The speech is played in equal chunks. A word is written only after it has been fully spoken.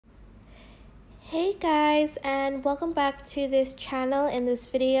Hey guys, and welcome back to this channel. In this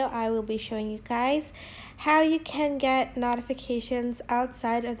video I will be showing you guys how you can get notifications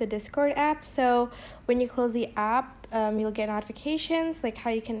outside of the Discord app. So when you close the app, you'll get notifications, like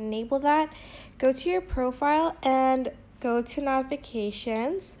how you can enable that. Go to your profile and go to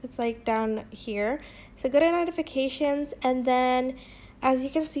notifications. It's like down here. So go to notifications, and then as you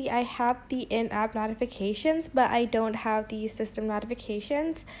can see, I have the in-app notifications, but I don't have the system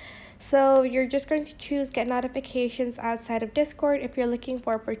notifications. So you're just going to choose get notifications outside of Discord. If you're looking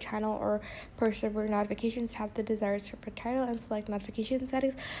for per channel or per server notifications, have the desired server title and select notification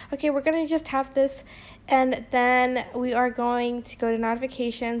settings. Okay, we're going to just have this, and then we are going to go to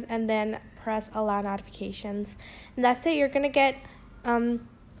notifications and then press allow notifications. And that's it. You're going to get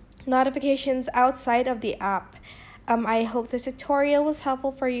notifications outside of the app. I hope this tutorial was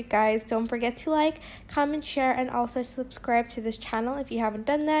helpful for you guys. Don't forget to like, comment, share, and also subscribe to this channel if you haven't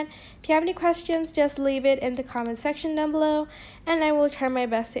done that. If you have any questions, just leave it in the comment section down below, and I will try my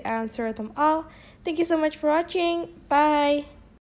best to answer them all. Thank you so much for watching. Bye!